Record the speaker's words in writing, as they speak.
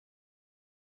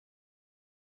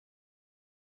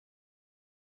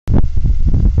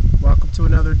welcome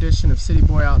to another edition of City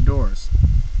Boy Outdoors.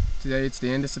 Today it's the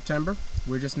end of September.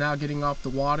 We're just now getting off the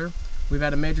water. We've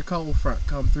had a major cold front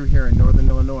come through here in northern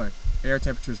Illinois. Air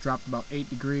temperatures dropped about 8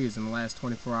 degrees in the last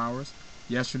 24 hours.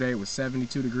 Yesterday it was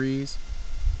 72 degrees.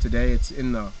 Today it's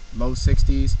in the low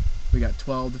 60s. We got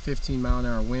 12 to 15 mile an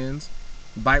hour winds.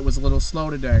 The bite was a little slow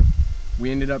today.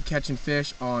 We ended up catching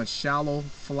fish on shallow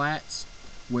flats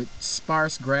with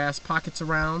sparse grass pockets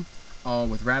around,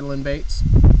 with rattling baits.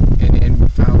 And then we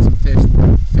found some fish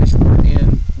were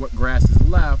in what grass is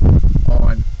left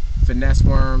on finesse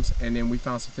worms, and then we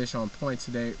found some fish on points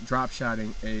today drop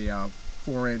shotting a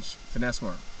 4-inch finesse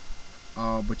worm.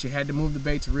 But you had to move the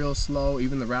baits real slow.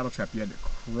 Even the rattle trap, you had to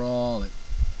crawl it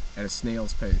at a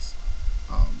snail's pace.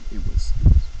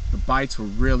 The bites were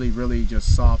really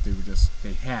just soft.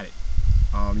 They had it.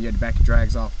 You had to back your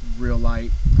drags off real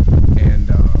light, and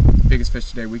the biggest fish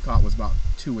today we caught was about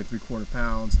 2 3/4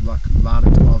 pounds. A lot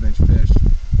of 12-inch fish,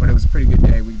 but it was a pretty good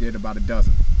day. We did about a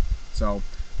dozen. So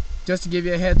just to give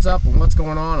you a heads up on what's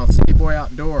going on City Boy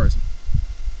Outdoors.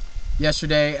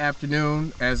 Yesterday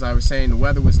afternoon, as I was saying, the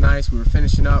weather was nice. We were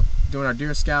finishing up doing our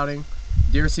deer scouting.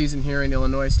 Deer season here in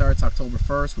Illinois starts October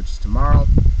 1st, which is tomorrow.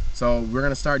 So we're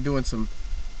going to start doing some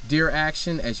deer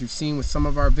action, as you've seen with some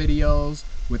of our videos,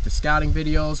 with the scouting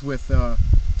videos with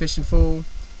Fishing Fool.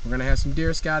 We're going to have some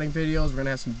deer scouting videos. We're going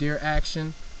to have some deer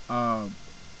action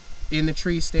in the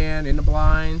tree stand, in the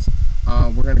blinds.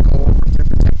 We're going to go over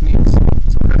different techniques.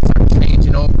 So we're going to start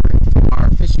changing over from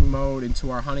our fishing mode into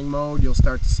our hunting mode. You'll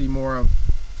start to see more of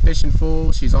Fishing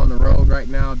Fool. She's on the road right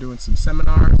now doing some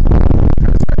seminars. We're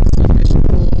going to start to see Fishing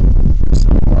Fool do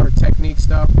some more technique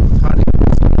stuff with hunting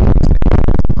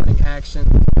action.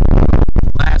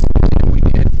 Last weekend we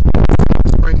did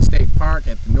Spring State Park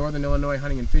at the Northern Illinois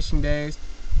Hunting and Fishing Days.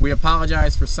 We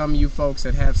apologize for some of you folks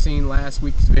that have seen last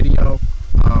week's video.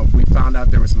 We found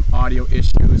out there were some audio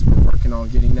issues. We're working on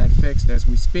getting that fixed as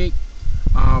we speak.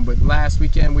 But last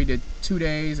weekend we did 2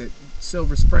 days at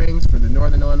Silver Springs for the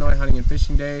Northern Illinois Hunting and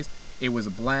Fishing Days. It was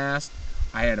a blast.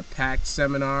 I had a packed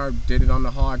seminar, did it on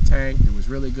the hog tank. It was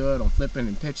really good on flipping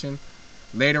and pitching.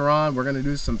 Later on we're going to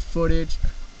do some footage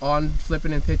on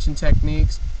flipping and pitching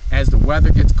techniques. As the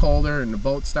weather gets colder and the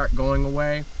boats start going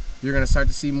away, you're going to start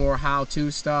to see more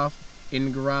how-to stuff in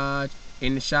the garage,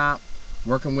 in the shop,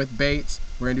 working with baits.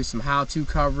 We're going to do some how-to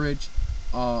coverage,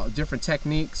 different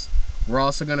techniques. We're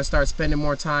also going to start spending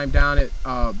more time down at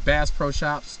Bass Pro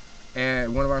Shops,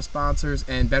 and one of our sponsors,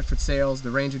 and Bedford Sales,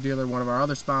 the Ranger dealer, one of our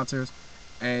other sponsors,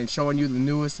 and showing you the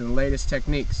newest and latest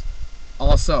techniques.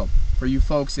 Also, for you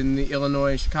folks in the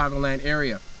Illinois and Chicagoland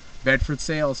area, Bedford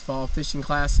Sales Fall Fishing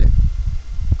Classic,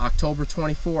 October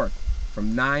 24th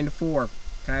from 9 to 4.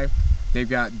 Okay, they've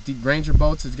got Ranger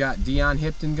Boats has got Dion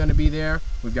Hipton going to be there.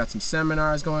 We've got some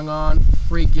seminars going on,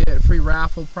 free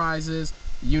raffle prizes,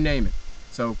 you name it.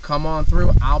 So come on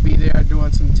through. I'll be there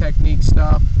doing some technique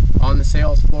stuff on the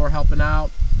sales floor, helping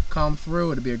out. Come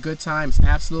through. It'll be a good time. It's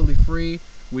absolutely free.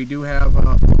 We do have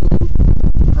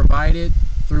food provided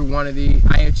through one of the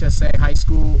IHSA high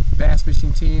school bass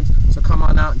fishing teams, so come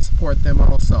on out and support them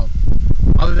also.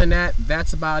 Other than that,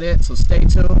 that's about it, so stay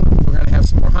tuned. We're going to have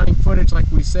some more hunting footage like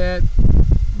we said.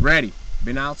 Ready.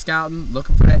 Been out scouting,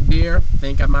 looking for that deer.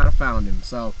 Think I might have found him.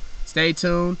 So stay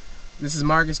tuned. This is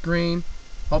Marcus Green.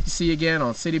 Hope to see you again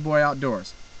on City Boy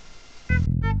Outdoors.